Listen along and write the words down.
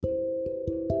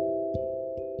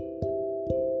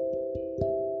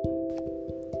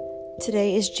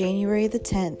Today is January the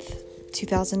 10th,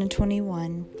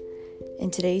 2021,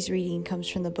 and today's reading comes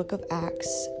from the book of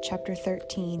Acts, chapter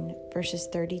 13, verses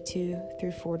 32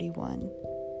 through 41.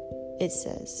 It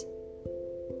says,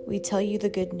 "We tell you the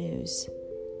good news.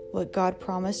 What God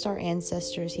promised our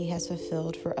ancestors He has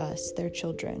fulfilled for us, their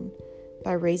children,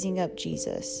 by raising up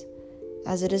Jesus.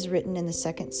 As it is written in the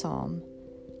second Psalm,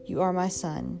 'You are my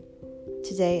son.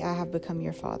 Today I have become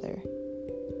your father.'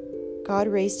 God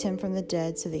raised him from the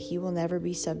dead so that he will never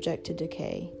be subject to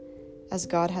decay. As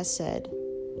God has said,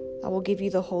 'I will give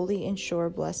you the holy and sure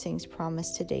blessings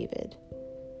promised to David.'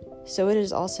 So it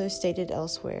is also stated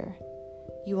elsewhere,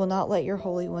 'You will not let your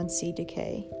Holy One see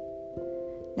decay.'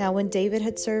 Now when David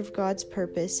had served God's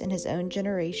purpose in his own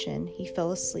generation, he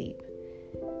fell asleep.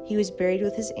 He was buried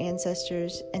with his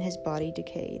ancestors, and his body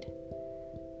decayed.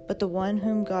 But the one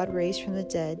whom God raised from the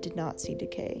dead did not see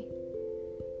decay.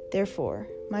 Therefore,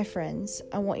 my friends,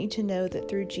 I want you to know that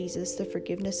through Jesus the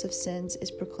forgiveness of sins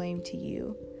is proclaimed to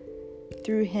you.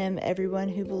 Through him everyone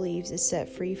who believes is set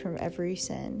free from every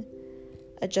sin,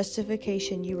 a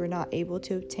justification you were not able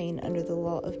to obtain under the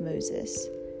law of Moses.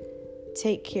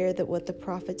 Take care that what the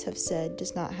prophets have said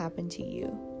does not happen to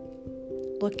you.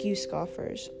 Look, you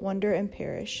scoffers, wonder and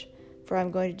perish, for I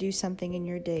am going to do something in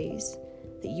your days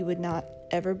that you would not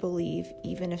ever believe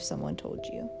even if someone told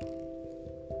you."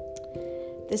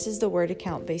 This is the word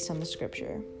account based on the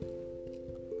scripture.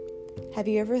 Have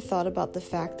you ever thought about the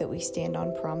fact that we stand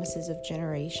on promises of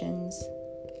generations?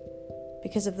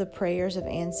 Because of the prayers of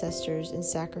ancestors and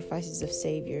sacrifices of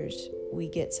saviors, we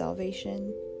get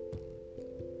salvation.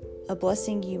 A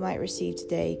blessing you might receive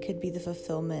today could be the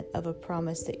fulfillment of a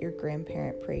promise that your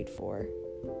grandparent prayed for.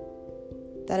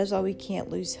 That is why we can't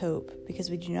lose hope, because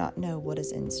we do not know what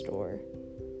is in store.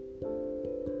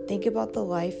 Think about the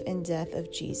life and death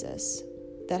of Jesus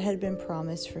that had been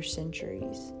promised for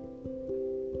centuries.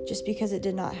 Just because it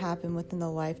did not happen within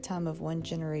the lifetime of one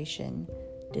generation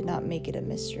did not make it a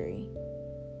mystery.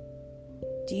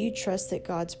 Do you trust that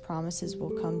God's promises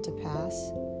will come to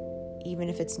pass, even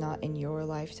if it's not in your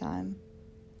lifetime?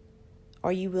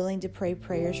 Are you willing to pray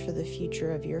prayers for the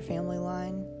future of your family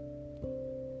line?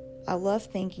 I love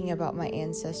thinking about my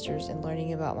ancestors and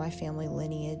learning about my family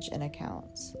lineage and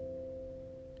accounts.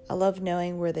 I love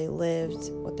knowing where they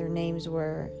lived, what their names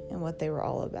were, and what they were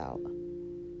all about.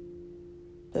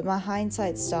 But my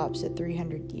hindsight stops at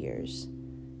 300 years.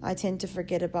 I tend to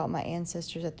forget about my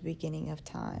ancestors at the beginning of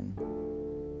time.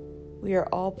 We are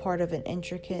all part of an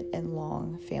intricate and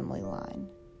long family line.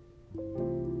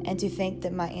 And to think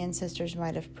that my ancestors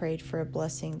might have prayed for a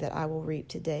blessing that I will reap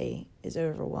today is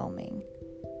overwhelming.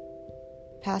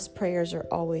 Past prayers are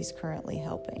always currently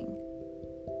helping.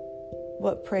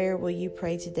 What prayer will you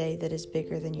pray today that is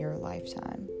bigger than your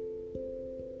lifetime?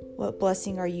 What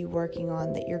blessing are you working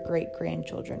on that your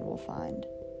great-grandchildren will find?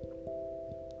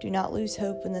 Do not lose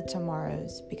hope in the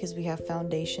tomorrows, because we have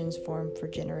foundations formed for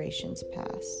generations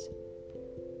past.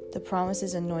 The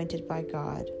promises anointed by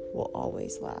God will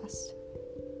always last.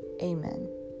 Amen.